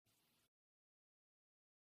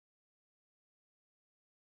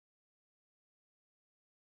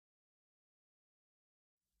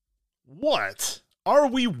What are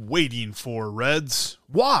we waiting for, Reds?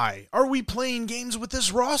 Why are we playing games with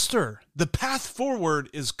this roster? The path forward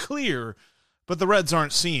is clear, but the Reds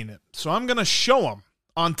aren't seeing it. So I'm going to show them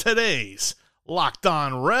on today's Locked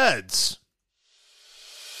On Reds.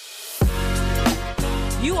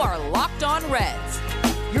 You are Locked On Reds,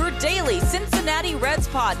 your daily Cincinnati Reds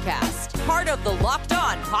podcast, part of the Locked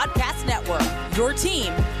On Podcast Network, your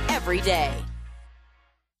team every day.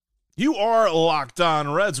 You are Locked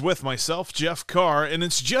On Reds with myself, Jeff Carr, and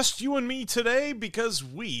it's just you and me today because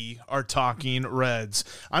we are talking Reds.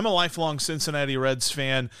 I'm a lifelong Cincinnati Reds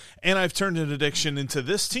fan, and I've turned an addiction into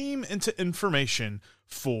this team into information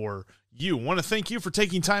for you. Want to thank you for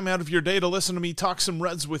taking time out of your day to listen to me talk some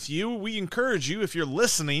Reds with you. We encourage you, if you're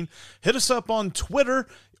listening, hit us up on Twitter,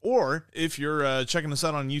 or if you're checking us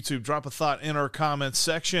out on YouTube, drop a thought in our comments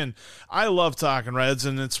section. I love talking Reds,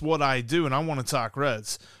 and it's what I do, and I want to talk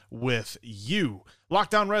Reds with you.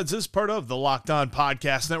 Locked On Reds is part of the Locked On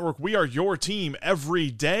Podcast Network. We are your team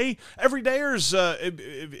every day. Everydayers,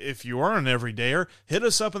 if you are an everydayer, hit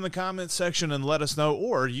us up in the comments section and let us know,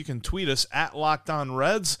 or you can tweet us at Locked On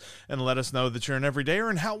Reds and let us know that you're an everydayer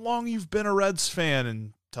and how long you've been a Reds fan,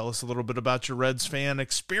 and tell us a little bit about your Reds fan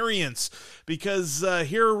experience, because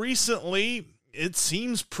here recently, it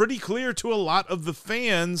seems pretty clear to a lot of the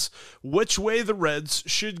fans which way the Reds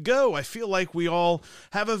should go. I feel like we all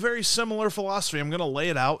have a very similar philosophy. I'm going to lay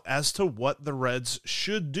it out as to what the Reds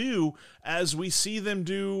should do as we see them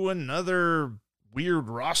do another weird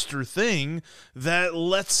roster thing that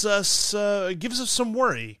lets us, gives us some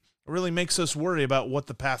worry. It really makes us worry about what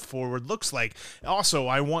the path forward looks like. Also,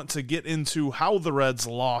 I want to get into how the Reds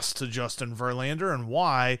lost to Justin Verlander and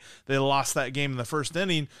why they lost that game in the first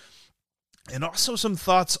inning. And also some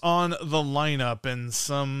thoughts on the lineup and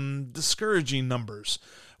some discouraging numbers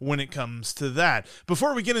when it comes to that.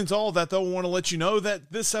 Before we get into all that, though, I want to let you know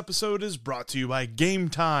that this episode is brought to you by Game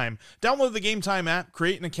Time. Download the Game Time app,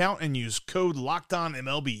 create an account, and use code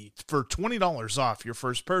LOCKEDONMLB for $20 off your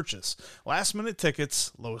first purchase. Last-minute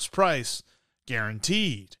tickets, lowest price,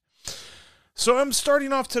 guaranteed. So I'm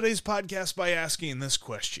starting off today's podcast by asking this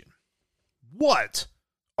question. What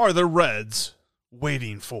are the Reds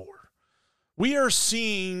waiting for? We are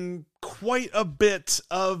seeing quite a bit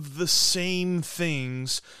of the same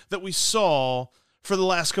things that we saw for the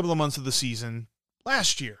last couple of months of the season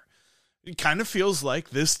last year. It kind of feels like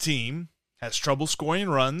this team has trouble scoring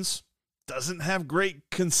runs, doesn't have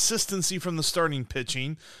great consistency from the starting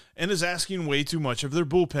pitching, and is asking way too much of their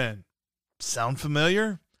bullpen. Sound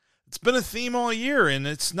familiar? It's been a theme all year, and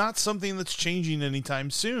it's not something that's changing anytime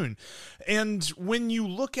soon. And when you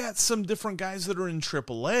look at some different guys that are in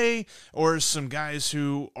AAA, or some guys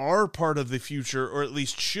who are part of the future, or at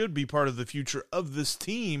least should be part of the future of this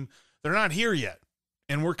team, they're not here yet.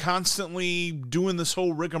 And we're constantly doing this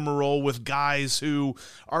whole rigmarole with guys who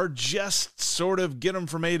are just sort of get them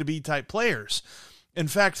from A to B type players. In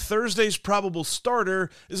fact, Thursday's probable starter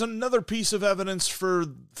is another piece of evidence for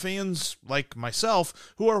fans like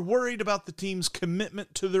myself who are worried about the team's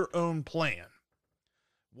commitment to their own plan.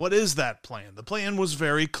 What is that plan? The plan was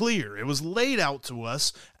very clear. It was laid out to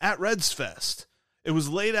us at Reds Fest. It was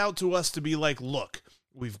laid out to us to be like, look,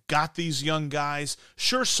 we've got these young guys.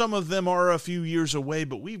 Sure, some of them are a few years away,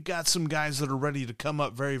 but we've got some guys that are ready to come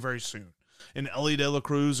up very, very soon. And Ellie De La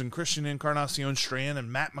Cruz and Christian Encarnacion Strand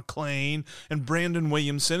and Matt McClain and Brandon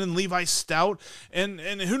Williamson and Levi Stout and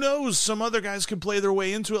who knows, some other guys can play their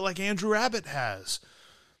way into it like Andrew Abbott has.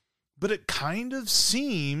 But it kind of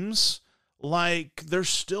seems like they're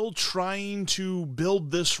still trying to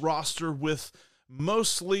build this roster with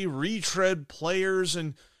mostly retread players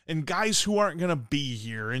and guys who aren't going to be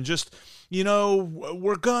here and just, you know,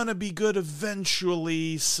 we're going to be good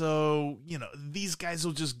eventually, so, you know, these guys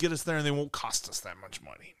will just get us there and they won't cost us that much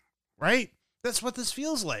money, right? That's what this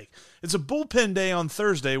feels like. It's a bullpen day on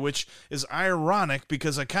Thursday, which is ironic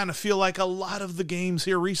because I kind of feel like a lot of the games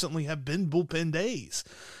here recently have been bullpen days.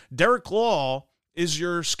 Derek Law is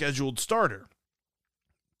your scheduled starter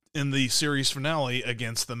in the series finale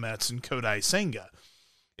against the Mets and Kodai Senga.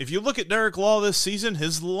 If you look at Derek Law this season,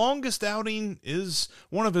 his longest outing is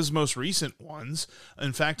one of his most recent ones.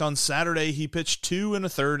 In fact, on Saturday, he pitched 2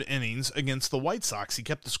 1/3 innings against the White Sox. He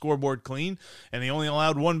kept the scoreboard clean, and he only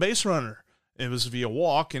allowed 1 base runner. It was via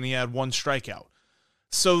walk, and he had 1 strikeout.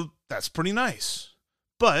 So that's pretty nice.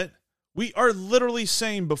 But we are literally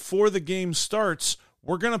saying before the game starts,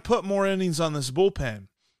 we're going to put more innings on this bullpen.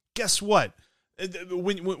 Guess what?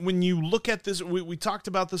 When you look at this, we talked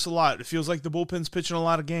about this a lot. It feels like the bullpen's pitching a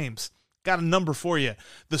lot of games. Got a number for you.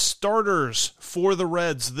 The starters for the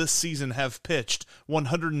Reds this season have pitched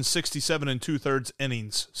 167 2/3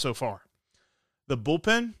 innings so far. The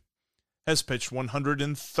bullpen has pitched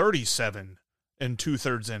 137 and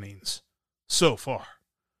 2/3 innings so far.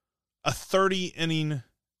 A 30-inning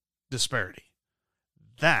disparity.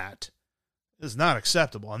 That is not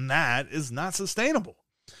acceptable, and that is not sustainable.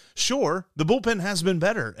 Sure, the bullpen has been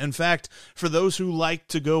better. In fact, for those who like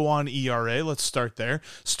to go on ERA, let's start there.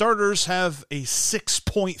 Starters have a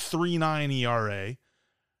 6.39 ERA.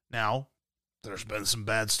 Now, there's been some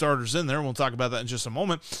bad starters in there. We'll talk about that in just a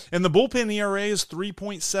moment. And the bullpen ERA is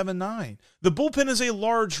 3.79. The bullpen is a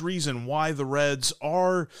large reason why the Reds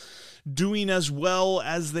are doing as well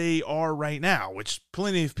as they are right now, which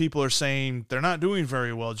plenty of people are saying they're not doing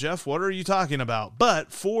very well. Jeff, what are you talking about?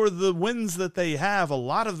 But for the wins that they have, a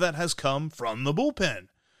lot of that has come from the bullpen.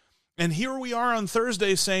 And here we are on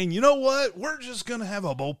Thursday saying, you know what? We're just going to have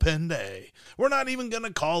a bullpen day. We're not even going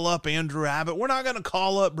to call up Andrew Abbott. We're not going to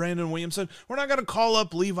call up Brandon Williamson. We're not going to call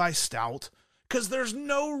up Levi Stout because there's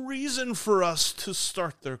no reason for us to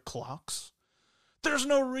start their clocks. There's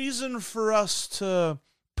no reason for us to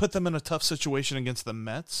put them in a tough situation against the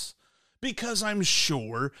Mets because I'm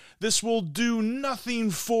sure this will do nothing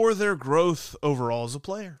for their growth overall as a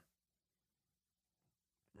player.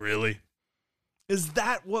 Really? Is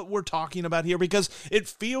that what we're talking about here? Because it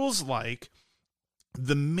feels like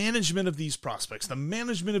the management of these prospects, the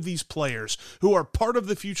management of these players who are part of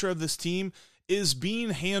the future of this team is being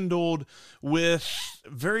handled with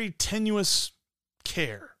very tenuous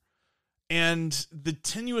care. And the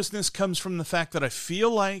tenuousness comes from the fact that I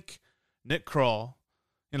feel like Nick Kroll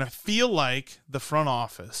and I feel like the front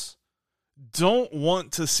office don't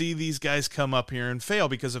want to see these guys come up here and fail,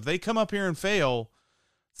 because if they come up here and fail,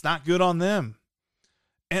 it's not good on them.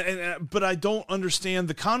 But I don't understand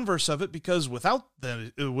the converse of it, because without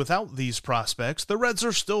these prospects, the Reds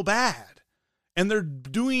are still bad, and they're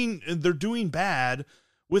doing bad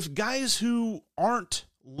with guys who aren't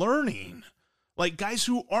learning, like guys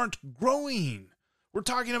who aren't growing. We're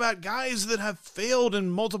talking about guys that have failed in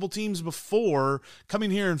multiple teams before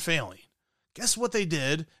coming here and failing. Guess what they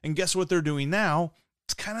did, and guess what they're doing now?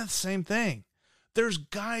 It's kind of the same thing. There's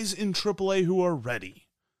guys in AAA who are ready.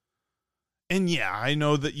 And yeah, I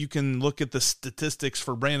know that you can look at the statistics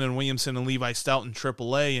for Brandon Williamson and Levi Stout in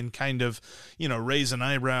AAA and kind of, raise an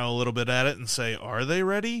eyebrow a little bit at it and say, are they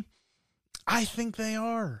ready? I think they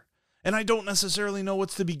are. And I don't necessarily know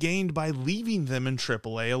what's to be gained by leaving them in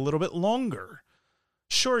AAA a little bit longer.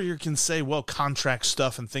 Sure, you can say, well, contract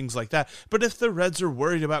stuff and things like that. But if the Reds are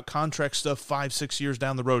worried about contract stuff 5-6 years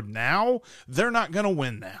down the road now, they're not going to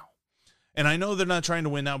win now. And I know they're not trying to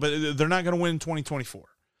win now, but they're not going to win in 2024.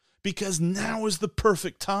 Because now is the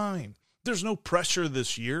perfect time. There's no pressure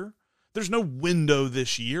this year. There's no window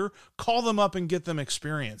this year. Call them up and get them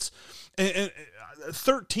experience. And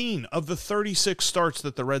 13 of the 36 starts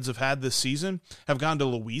that the Reds have had this season have gone to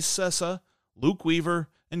Luis Cessa, Luke Weaver,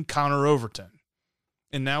 and Connor Overton.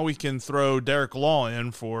 And now we can throw Derek Law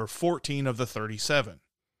in for 14 of the 37.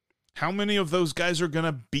 How many of those guys are going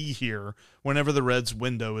to be here whenever the Reds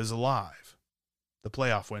window is alive? The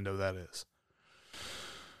playoff window, that is.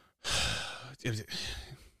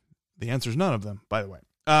 The answer is none of them, by the way.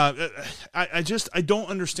 I don't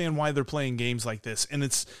understand why they're playing games like this. And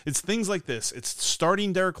it's things like this. It's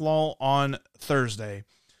starting Derek Law on Thursday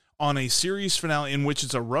on a series finale in which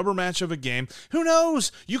it's a rubber match of a game. Who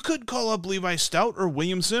knows? You could call up Levi Stout or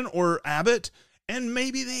Williamson or Abbott, and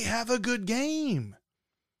maybe they have a good game.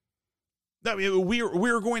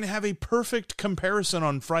 We're going to have a perfect comparison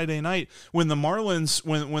on Friday night when the Marlins,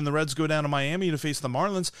 when the Reds go down to Miami to face the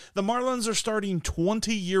Marlins. The Marlins are starting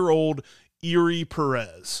 20-year-old Erie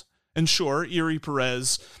Perez. And sure, Erie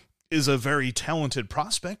Perez is a very talented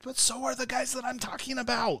prospect, but so are the guys that I'm talking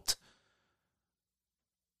about.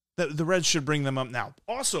 The Reds should bring them up now.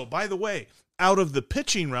 Also, by the way, out of the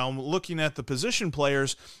pitching realm, looking at the position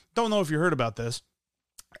players, don't know if you heard about this,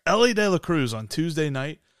 Elly De La Cruz on Tuesday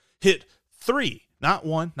night hit 3, not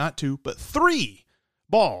 1, not 2, but 3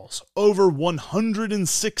 balls over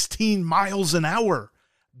 116 miles an hour.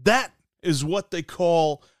 That is what they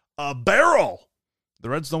call a barrel. The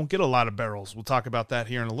Reds don't get a lot of barrels. We'll talk about that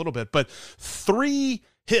here in a little bit. But 3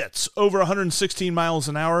 hits over 116 miles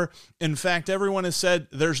an hour. In fact, everyone has said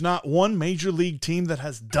there's not one major league team that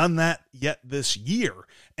has done that yet this year.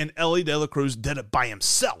 And Elly De La Cruz did it by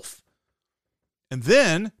himself. And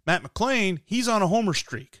then Matt McClain, he's on a homer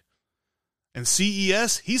streak. And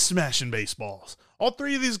CES, he's smashing baseballs. All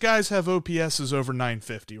 3 of these guys have OPSs over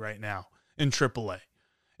 950 right now in AAA.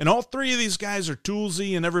 And all 3 of these guys are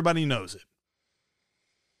toolsy, and everybody knows it.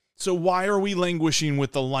 So why are we languishing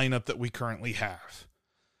with the lineup that we currently have?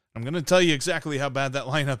 I'm going to tell you exactly how bad that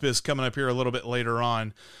lineup is coming up here a little bit later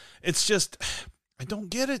on. It's just, I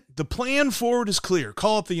don't get it. The plan forward is clear.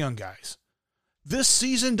 Call up the young guys. This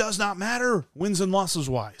season does not matter wins and losses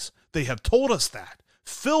wise. They have told us that.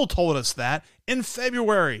 Phil told us that in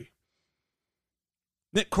February.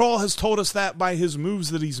 Nick Kroll has told us that by his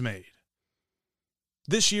moves that he's made.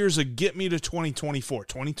 This year's a get me to 2024.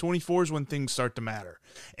 2024 is when things start to matter.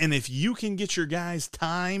 And if you can get your guys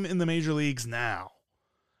time in the major leagues now,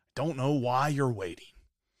 don't know why you're waiting.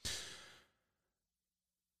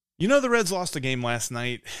 You know, the Reds lost a game last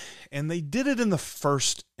night, and they did it in the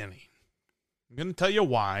first inning. I'm going to tell you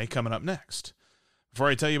why coming up next. Before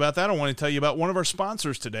I tell you about that, I want to tell you about one of our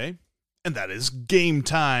sponsors today, and that is Game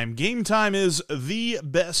Time. Game Time is the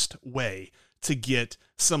best way to get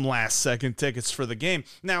some last-second tickets for the game.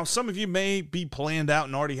 Now, some of you may be planned out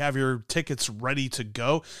and already have your tickets ready to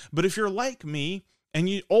go, but if you're like me,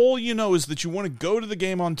 and all you know is that you want to go to the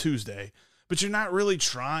game on Tuesday, but you're not really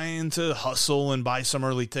trying to hustle and buy some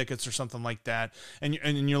early tickets or something like that, and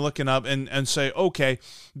you're looking up and say, okay,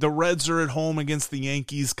 the Reds are at home against the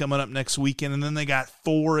Yankees coming up next weekend, and then they got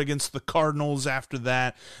 4 against the Cardinals after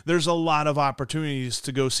that. There's a lot of opportunities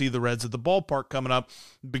to go see the Reds at the ballpark coming up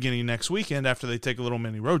beginning next weekend after they take a little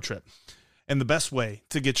mini road trip. And the best way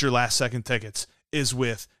to get your last-second tickets is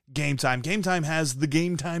with Game Time. Game Time has the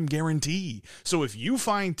Game Time guarantee. So if you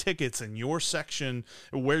find tickets in your section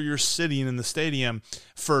where you're sitting in the stadium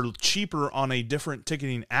for cheaper on a different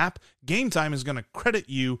ticketing app, Game Time is going to credit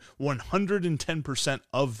you 110%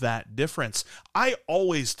 of that difference. I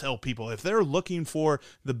always tell people if they're looking for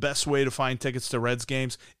the best way to find tickets to Reds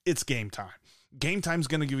games, it's Game Time. Game Time is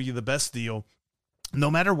going to give you the best deal no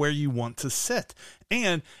matter where you want to sit.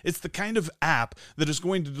 And it's the kind of app that is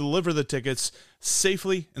going to deliver the tickets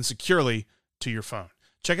safely and securely to your phone.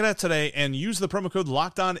 Check it out today and use the promo code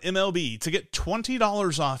LOCKEDONMLB to get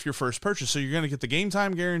 $20 off your first purchase. So you're going to get the Game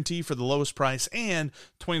Time guarantee for the lowest price and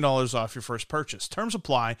 $20 off your first purchase. Terms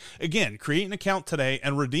apply. Again, create an account today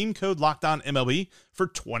and redeem code LOCKEDONMLB for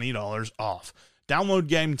 $20 off. Download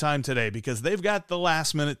Game Time today because they've got the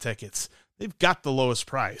last-minute tickets. They've got the lowest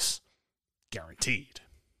price. Guaranteed.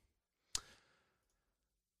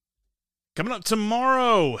 Coming up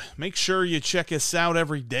tomorrow, make sure you check us out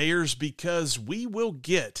every dayers because we will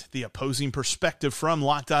get the opposing perspective from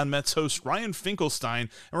Locked On Mets host Ryan Finkelstein,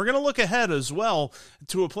 and we're going to look ahead as well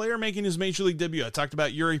to a player making his major league debut. I talked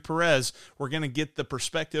about Yuri Perez. We're going to get the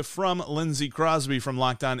perspective from Lindsey Crosby from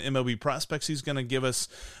Locked On MLB Prospects. He's going to give us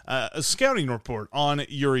a scouting report on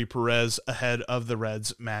Yuri Perez ahead of the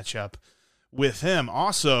Reds matchup with him.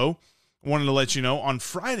 Also, wanted to let you know, on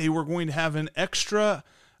Friday, we're going to have an extra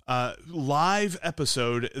live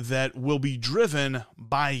episode that will be driven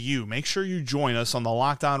by you. Make sure you join us on the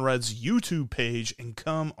Locked On Reds YouTube page and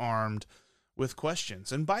come armed with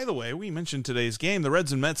questions. And by the way, we mentioned today's game. The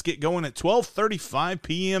Reds and Mets get going at 12:35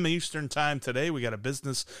 p.m. Eastern time today. We got a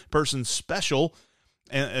business person special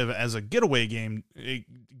as a getaway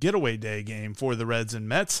day game for the Reds and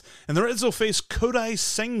Mets. And the Reds will face Kodai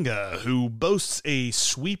Senga, who boasts a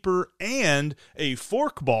sweeper and a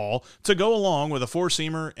forkball to go along with a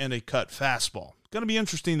four-seamer and a cut fastball. Going to be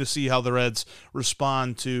interesting to see how the Reds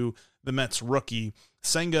respond to the Mets rookie.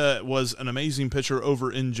 Senga was an amazing pitcher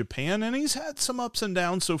over in Japan, and he's had some ups and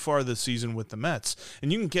downs so far this season with the Mets.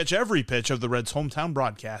 And you can catch every pitch of the Reds' hometown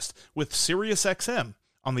broadcast with SiriusXM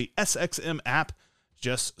on the SXM app.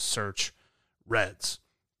 Just search Reds.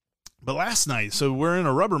 But last night, so we're in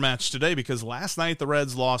a rubber match today because last night the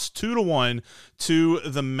Reds lost 2-1 to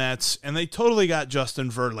the Mets, and they totally got Justin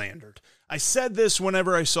Verlander. I said this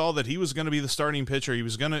whenever I saw that he was going to be the starting pitcher. He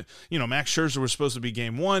was going to, Max Scherzer was supposed to be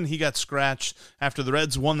game one. He got scratched after the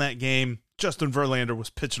Reds won that game. Justin Verlander was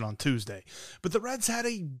pitching on Tuesday. But the Reds had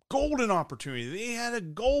a golden opportunity. They had a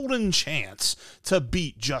golden chance to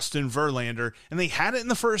beat Justin Verlander, and they had it in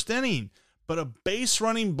the first inning. But a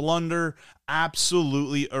base-running blunder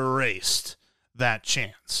absolutely erased that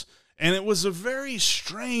chance. And it was a very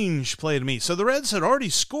strange play to me. So the Reds had already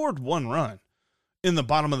scored one run in the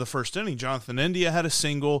bottom of the first inning. Jonathan India had a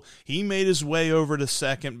single. He made his way over to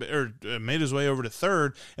third.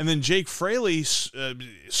 And then Jake Fraley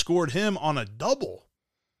scored him on a double.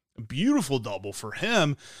 A beautiful double for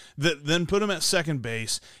him that then put him at second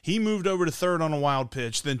base. He moved over to third on a wild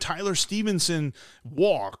pitch. Then Tyler Stevenson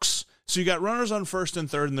walks. So you got runners on first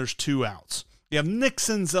and third, and there's 2 outs. You have Nick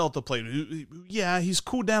Senzel at the plate. Yeah, he's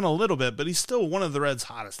cooled down a little bit, but he's still one of the Reds'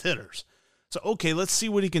 hottest hitters. So, okay, let's see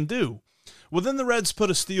what he can do. Well, then the Reds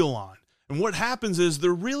put a steal on. And what happens is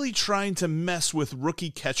they're really trying to mess with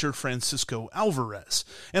rookie catcher Francisco Alvarez.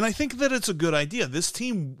 And I think that it's a good idea. This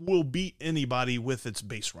team will beat anybody with its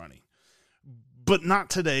base running. but not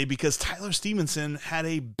today because Tyler Stevenson had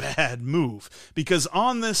a bad move. Because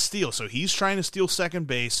on this steal, so he's trying to steal second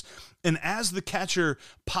base, and as the catcher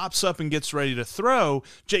pops up and gets ready to throw,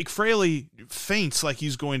 Jake Fraley feints like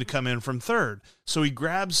he's going to come in from third. So he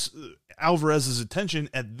grabs Alvarez's attention.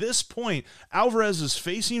 At this point, Alvarez is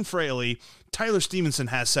facing Fraley. Tyler Stevenson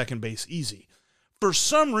has second base easy. For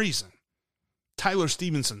some reason, Tyler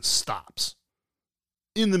Stevenson stops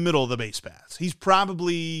in the middle of the base paths. He's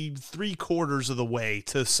probably 3/4 of the way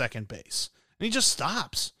to second base, and he just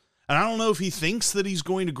stops. And I don't know if he thinks that he's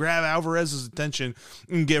going to grab Alvarez's attention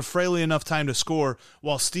and give Fraley enough time to score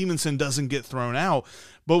while Stevenson doesn't get thrown out.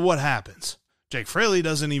 But what happens? Jake Fraley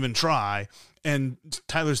doesn't even try, and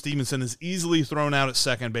Tyler Stevenson is easily thrown out at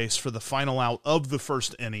second base for the final out of the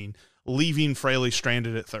first inning, leaving Fraley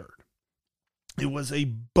stranded at third. It was a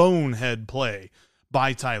bonehead play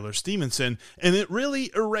by Tyler Stevenson, and it really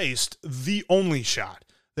erased the only shot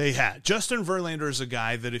they had. Justin Verlander is a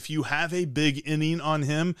guy that if you have a big inning on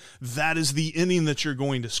him, that is the inning that you're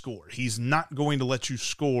going to score. He's not going to let you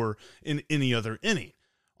score in any other inning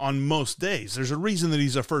on most days. There's a reason that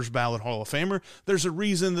he's a first ballot Hall of Famer. There's a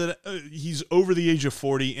reason that he's over the age of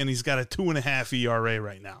 40 and he's got a 2.5 ERA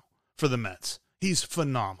right now for the Mets. He's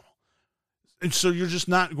phenomenal. And so you're just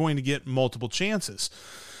not going to get multiple chances.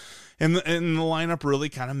 And the lineup really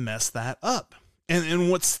kind of messed that up. And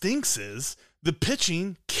what stinks is the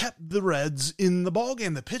pitching kept the Reds in the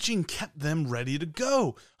ballgame. The pitching kept them ready to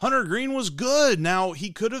go. Hunter Greene was good. Now, he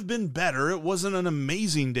could have been better. It wasn't an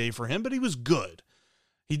amazing day for him, but he was good.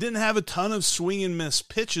 He didn't have a ton of swing and miss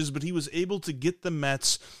pitches, but he was able to get the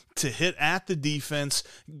Mets to hit at the defense,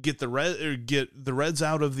 get the Reds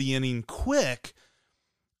out of the inning quick,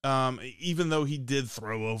 even though he did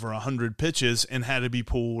throw over 100 pitches and had to be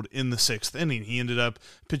pulled in the 6th inning. He ended up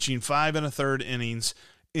pitching 5 1/3 innings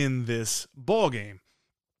in this ball game.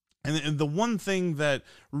 And the one thing that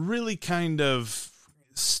really kind of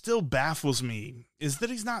still baffles me is that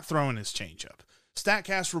he's not throwing his changeup.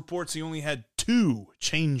 StatCast reports he only had 2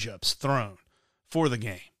 changeups thrown for the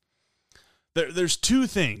game. There's 2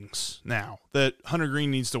 things now that Hunter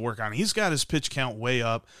Greene needs to work on. He's got his pitch count way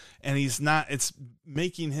up, and it's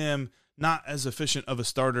making him not as efficient of a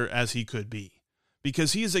starter as he could be.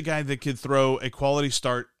 Because he is a guy that could throw a quality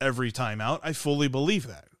start every time out. I fully believe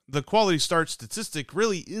that. The quality start statistic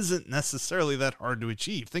really isn't necessarily that hard to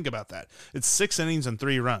achieve. Think about that. It's 6 innings and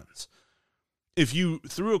 3 runs. If you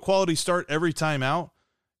threw a quality start every time out,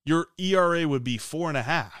 your ERA would be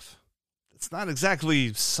 4.5. It's not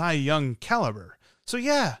exactly Cy Young caliber. So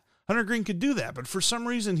yeah, Hunter Greene could do that, but for some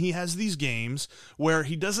reason he has these games where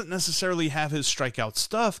he doesn't necessarily have his strikeout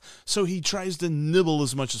stuff, so he tries to nibble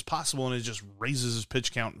as much as possible, and it just raises his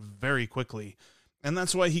pitch count very quickly. And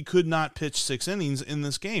that's why he could not pitch 6 innings in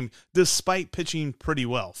this game, despite pitching pretty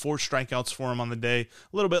well. 4 strikeouts for him on the day,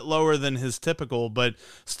 a little bit lower than his typical, but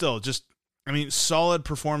still solid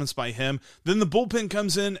performance by him. Then the bullpen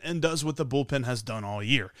comes in and does what the bullpen has done all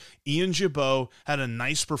year. Ian Gibaut had a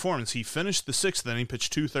nice performance. He finished the 6th inning,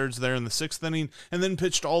 pitched 2/3 there in the 6th inning, and then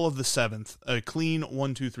pitched all of the 7th, a clean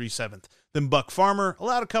 1-2-3 7th. Then Buck Farmer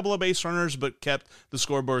allowed a couple of base runners, but kept the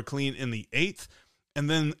scoreboard clean in the 8th. And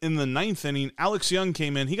then in the 9th inning, Alex Young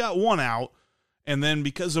came in. He got 1 out. And then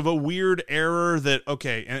because of a weird error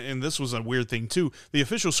and this was a weird thing too, the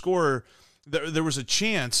official scorer, there was a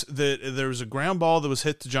chance that there was a ground ball that was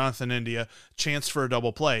hit to Jonathan India, chance for a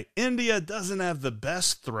double play. India doesn't have the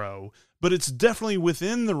best throw, but it's definitely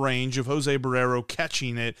within the range of Jose Barrero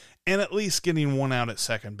catching it and at least getting 1 out at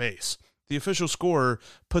second base. The official scorer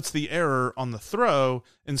puts the error on the throw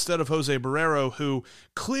instead of Jose Barrero, who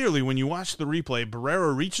clearly, when you watch the replay,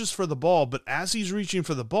 Barrero reaches for the ball, but as he's reaching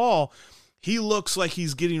for the ball, he looks like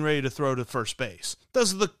he's getting ready to throw to first base.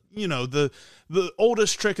 Does the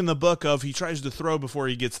oldest trick in the book of he tries to throw before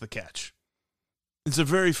he gets the catch. It's a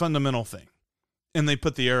very fundamental thing. And they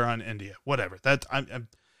put the error on India. Whatever. That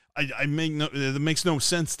it makes no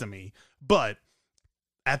sense to me. But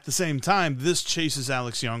at the same time, this chases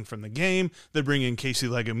Alex Young from the game. They bring in Casey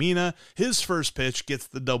Legumina. His first pitch gets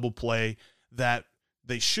the double play that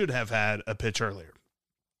they should have had a pitch earlier.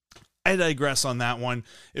 I digress on that one.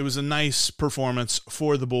 It was a nice performance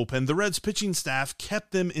for the bullpen. The Reds pitching staff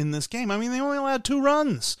kept them in this game. I mean, they only allowed 2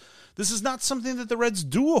 runs. This is not something that the Reds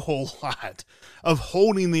do a whole lot, of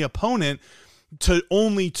holding the opponent to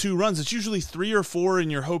only 2 runs. It's usually 3 or 4,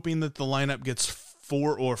 and you're hoping that the lineup gets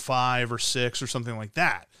 4 or 5 or 6 or something like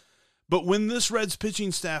that. But when this Reds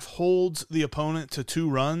pitching staff holds the opponent to 2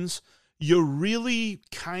 runs, you really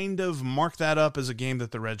kind of mark that up as a game that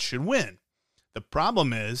the Reds should win. The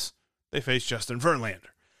problem is, they face Justin Verlander.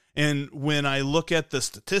 And when I look at the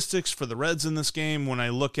statistics for the Reds in this game, when I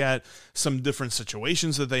look at some different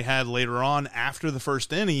situations that they had later on after the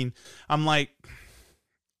first inning, I'm like,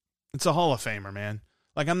 it's a Hall of Famer, man.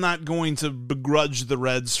 Like, I'm not going to begrudge the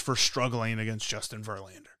Reds for struggling against Justin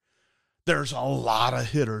Verlander. There's a lot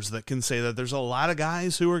of hitters that can say that. There's a lot of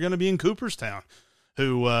guys who are going to be in Cooperstown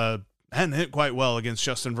who hadn't hit quite well against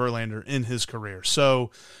Justin Verlander in his career.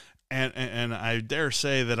 So, and I dare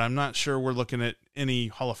say that I'm not sure we're looking at any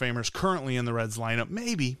Hall of Famers currently in the Reds lineup.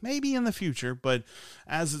 Maybe in the future, but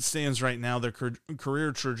as it stands right now, their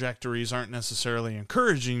career trajectories aren't necessarily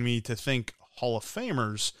encouraging me to think Hall of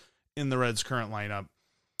Famers in the Reds' current lineup.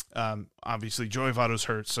 Obviously, Joey Votto's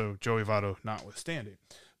hurt, so Joey Votto notwithstanding.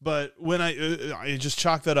 But when I just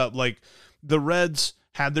chalk that up, like the Reds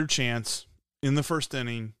had their chance in the first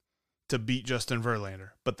inning to beat Justin Verlander,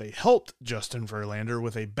 but they helped Justin Verlander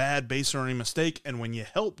with a bad base running mistake, and when you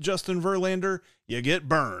help Justin Verlander, you get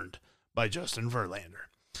burned by Justin Verlander.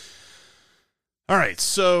 All right,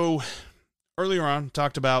 so earlier on,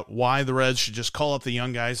 talked about why the Reds should just call up the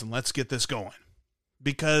young guys and let's get this going.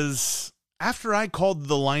 Because after I called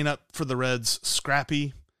the lineup for the Reds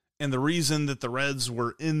scrappy, and the reason that the Reds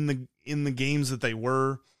were in the games that they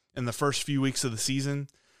were in the first few weeks of the season,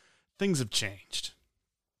 things have changed.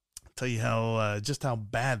 Tell you just how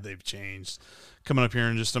bad they've changed coming up here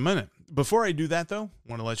in just a minute. Before I do that, though, I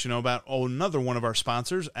want to let you know about another one of our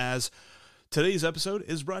sponsors, as today's episode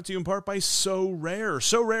is brought to you in part by So Rare.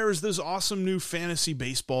 So Rare is this awesome new fantasy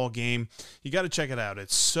baseball game. You got to check it out.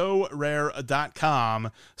 It's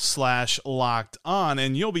sorare.com/locked-on,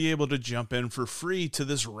 and you'll be able to jump in for free to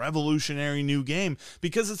this revolutionary new game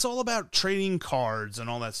because it's all about trading cards and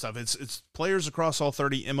all that stuff. It's players across all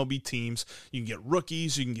 30 MLB teams. You can get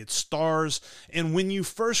rookies, you can get stars, and when you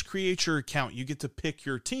first create your account, you get to pick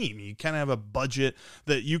your team. You kind of have a budget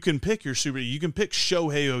that you can pick your super. You can pick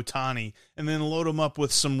Shohei Ohtani and then load them up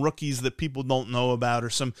with some rookies that people don't know about, or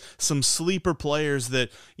some sleeper players that,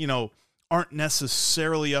 aren't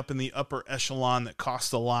necessarily up in the upper echelon that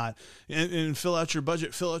cost a lot, and fill out your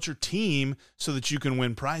budget, fill out your team so that you can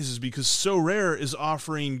win prizes, because So Rare is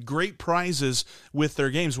offering great prizes with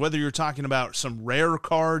their games, whether you're talking about some rare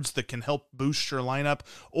cards that can help boost your lineup,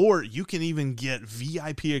 or you can even get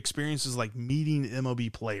VIP experiences like meeting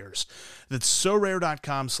MLB players. That's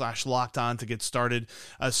sorare.com/locked-on to get started.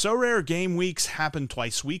 So Rare game weeks happen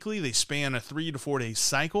twice weekly. They span a 3 to 4 day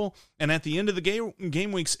cycle, and at the end of the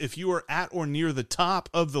game weeks, if you are at or near the top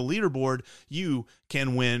of the leaderboard, you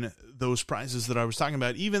can win those prizes that I was talking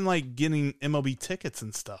about, even like getting MLB tickets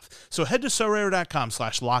and stuff. So head to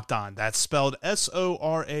sorare.com/locked-on. That's spelled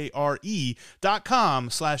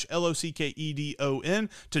sorare.com/LOCKEDON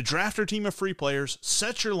to draft your team of free players,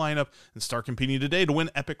 set your lineup, and start competing today to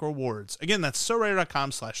win epic rewards. Again, that's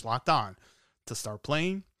sorare.com/locked-on to start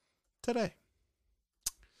playing today.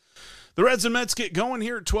 The Reds and Mets get going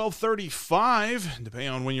here at 12:35. Depending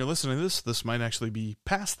on when you're listening to this might actually be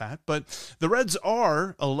past that. But the Reds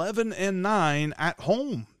are 11-9 at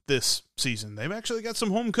home this season. They've actually got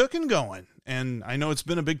some home cooking going. And I know it's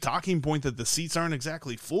been a big talking point that the seats aren't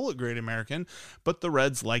exactly full at Great American, but the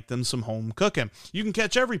Reds like them some home cooking. You can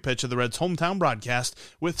catch every pitch of the Reds' hometown broadcast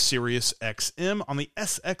with SiriusXM on the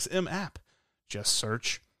SXM app. Just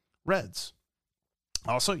search Reds.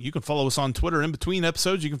 Also, you can follow us on Twitter in between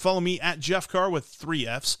episodes. You can follow me at Jeff Carr with 3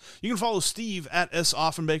 Fs. You can follow Steve at S.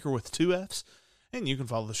 Offenbaker with 2 Fs. And you can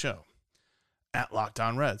follow the show at Locked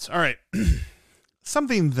On Reds. All right.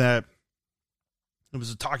 Something that it was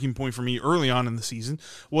a talking point for me early on in the season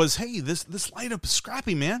was, hey, this lineup is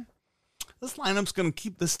scrappy, man. This lineup's going to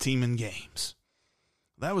keep this team in games.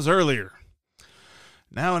 That was earlier.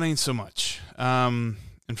 Now it ain't so much.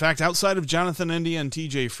 In fact, outside of Jonathan India and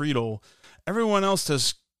TJ Friedl, everyone else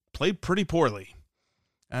has played pretty poorly.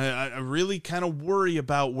 I really kind of worry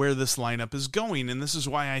about where this lineup is going, and this is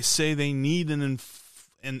why I say they need an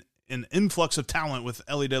influx of talent with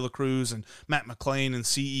Ellie De La Cruz and Matt McClain and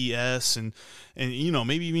CES, and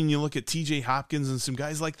maybe even you look at TJ Hopkins and some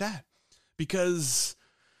guys like that, because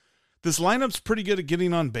this lineup's pretty good at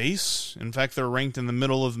getting on base. In fact, they're ranked in the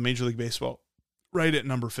middle of Major League Baseball, right at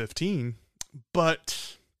number 15,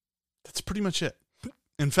 but that's pretty much it.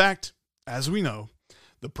 In fact, as we know,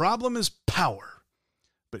 the problem is power.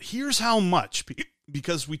 But here's how much,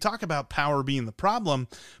 because we talk about power being the problem,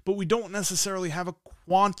 but we don't necessarily have a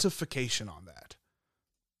quantification on that.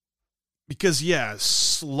 Because,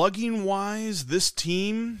 slugging-wise, this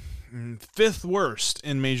team, 5th worst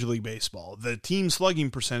in Major League Baseball. The team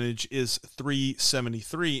slugging percentage is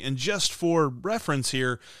 .373, and just for reference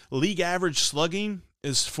here, league average slugging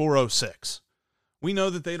is .406. We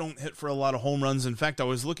know that they don't hit for a lot of home runs. In fact, I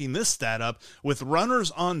was looking this stat up. With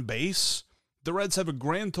runners on base, the Reds have a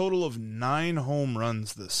grand total of 9 home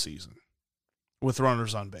runs this season with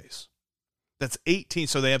runners on base. That's 18.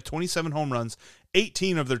 So they have 27 home runs.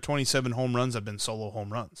 18 of their 27 home runs have been solo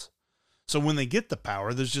home runs. So when they get the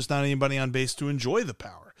power, there's just not anybody on base to enjoy the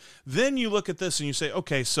power. Then you look at this and you say,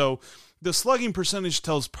 okay, so the slugging percentage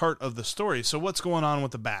tells part of the story. So what's going on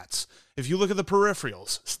with the bats? If you look at the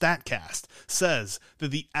peripherals, StatCast says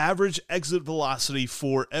that the average exit velocity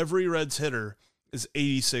for every Reds hitter is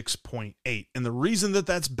 86.8. And the reason that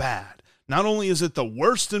that's bad, not only is it the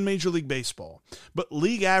worst in Major League Baseball, but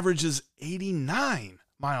league average is 89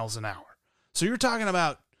 miles an hour. So you're talking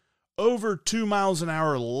about over 2 miles an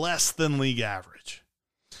hour less than league average.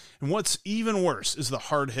 And what's even worse is the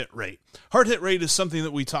hard hit rate. Hard hit rate is something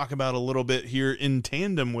that we talk about a little bit here in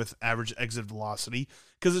tandem with average exit velocity,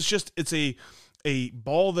 because it's a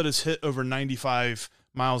ball that is hit over 95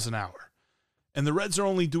 miles an hour. And the Reds are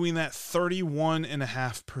only doing that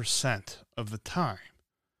 31.5% of the time,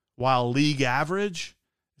 while league average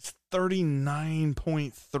is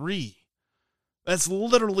 39.3. That's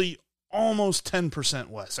literally almost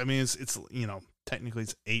 10% less. I mean, it's technically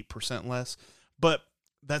it's 8% less, but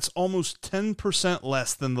that's almost 10%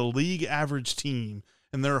 less than the league average team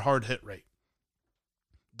in their hard hit rate.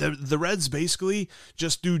 The Reds basically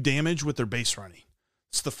just do damage with their base running.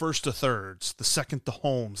 It's the first to thirds, the second to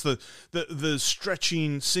homes, the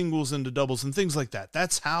stretching singles into doubles and things like that.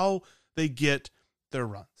 That's how they get their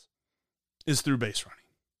runs, is through base running.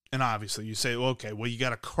 And obviously you say, okay, well, you got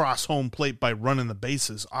to cross home plate by running the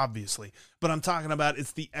bases, obviously. But I'm talking about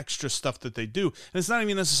it's the extra stuff that they do. And it's not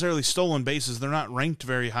even necessarily stolen bases. They're not ranked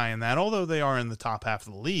very high in that, although they are in the top half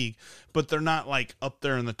of the league. But they're not like up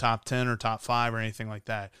there in the top 10 or top 5 or anything like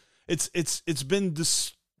that. It's been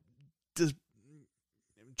I'm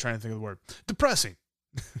trying to think of the word. Depressing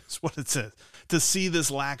is what it says. To see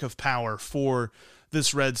this lack of power for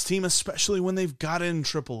this Reds team, especially when they've got it in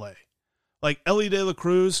AAA. Like Ellie De La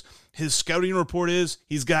Cruz, his scouting report is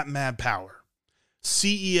he's got mad power.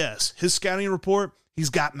 CES, his scouting report, he's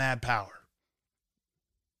got mad power.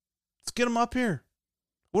 Let's get him up here.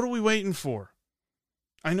 What are we waiting for?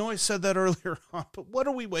 I know I said that earlier on, but what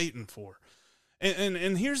are we waiting for?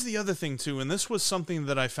 And here's the other thing too, and this was something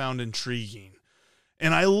that I found intriguing.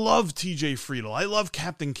 And I love TJ Friedl. I love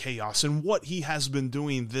Captain Chaos and what he has been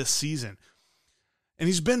doing this season. And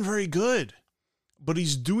he's been very good. But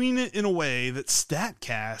he's doing it in a way that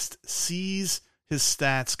StatCast sees his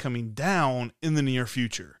stats coming down in the near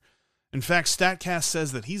future. In fact, StatCast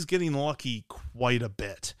says that he's getting lucky quite a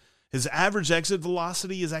bit. His average exit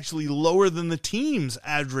velocity is actually lower than the team's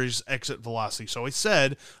average exit velocity. So I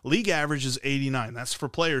said league average is 89. That's for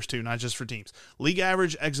players too, not just for teams. League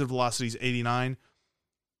average exit velocity is 89.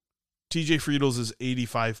 TJ Friedl's is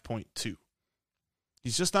 85.2.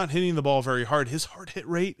 He's just not hitting the ball very hard. His hard hit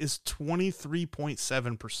rate is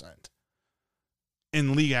 23.7%.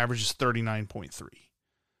 And league average is 39.3.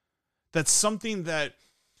 That's something that,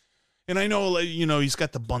 and I know, he's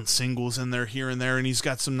got the bunt singles in there here and there, and he's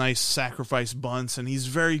got some nice sacrifice bunts, and he's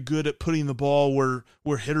very good at putting the ball where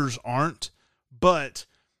hitters aren't. But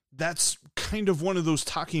that's kind of one of those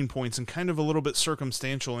talking points and kind of a little bit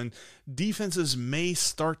circumstantial, and defenses may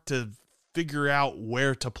start to figure out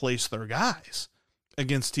where to place their guys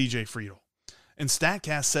against TJ Friedl. And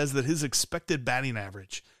StatCast says that his expected batting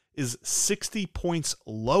average is 60 points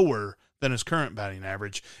lower than his current batting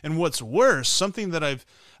average. And what's worse, something that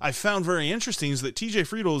I found very interesting, is that TJ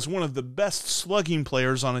Friedl is one of the best slugging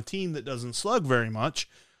players on a team that doesn't slug very much.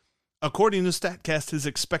 According to StatCast, his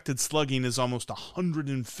expected slugging is almost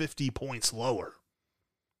 150 points lower.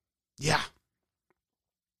 Yeah.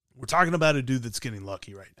 We're talking about a dude that's getting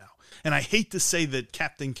lucky right now. And I hate to say that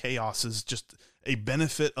Captain Chaos is just a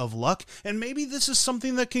benefit of luck, and maybe this is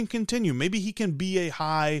something that can continue. Maybe he can be a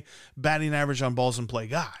high batting average on balls in play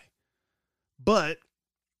guy. But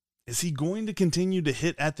is he going to continue to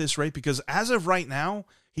hit at this rate? Because as of right now,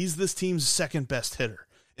 he's this team's second best hitter.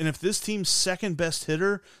 And if this team's second best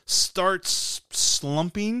hitter starts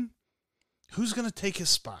slumping, who's going to take his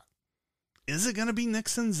spot? Is it going to be Nick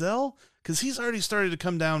Senzel? Because he's already started to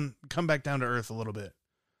come back down to earth a little bit.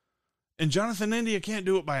 And Jonathan India can't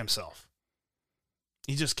do it by himself.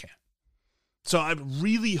 He just can't. So I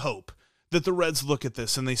really hope that the Reds look at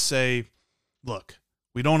this and they say, look,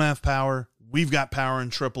 we don't have power. We've got power in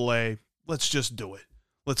AAA. Let's just do it.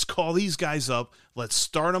 Let's call these guys up. Let's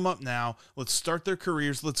start them up now. Let's start their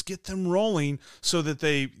careers. Let's get them rolling so that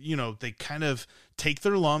they kind of take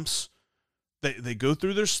their lumps. They go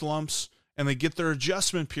through their slumps and they get their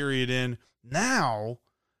adjustment period in now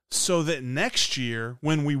so that next year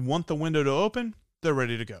when we want the window to open, they're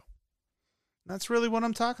ready to go. That's really what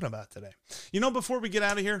I'm talking about today. Before we get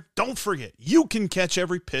out of here, don't forget, you can catch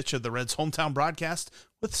every pitch of the Reds' hometown broadcast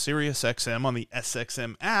with SiriusXM on the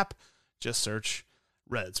SXM app. Just search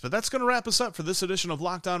Reds. But that's going to wrap us up for this edition of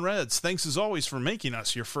Locked On Reds. Thanks as always for making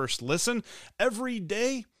us your first listen.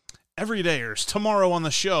 Everydayers, tomorrow on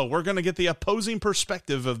the show, we're going to get the opposing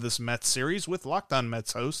perspective of this Mets series with Locked On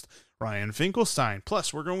Mets host Ryan Finkelstein.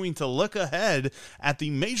 Plus, we're going to look ahead at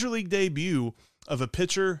the Major League debut of a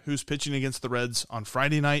pitcher who's pitching against the Reds on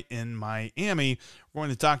Friday night in Miami. We're going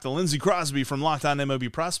to talk to Lindsey Crosby from Locked On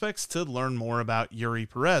MLB Prospects to learn more about Yuri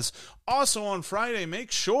Perez. Also on Friday,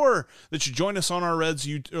 make sure that you join us on our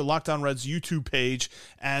Locked On Reds YouTube page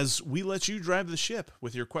as we let you drive the ship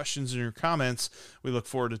with your questions and your comments. We look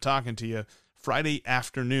forward to talking to you Friday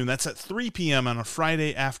afternoon. That's at 3 p.m. on a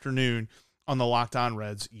Friday afternoon on the Locked On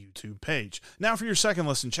Reds YouTube page. Now for your second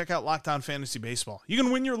listen, check out Locked On Fantasy Baseball. You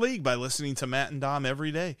can win your league by listening to Matt and Dom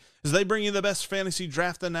every day as they bring you the best fantasy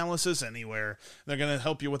draft analysis anywhere. They're going to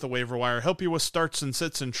help you with the waiver wire, help you with starts and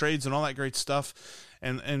sits and trades and all that great stuff.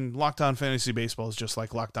 And Locked On Fantasy Baseball is just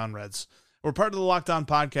like Locked On Reds. We're part of the Locked On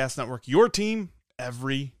Podcast Network, your team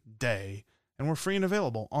every day, and we're free and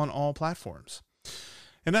available on all platforms.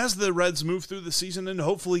 And as the Reds move through the season and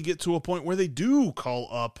hopefully get to a point where they do call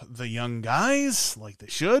up the young guys like they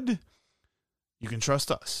should, you can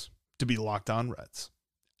trust us to be Locked On Reds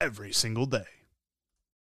every single day.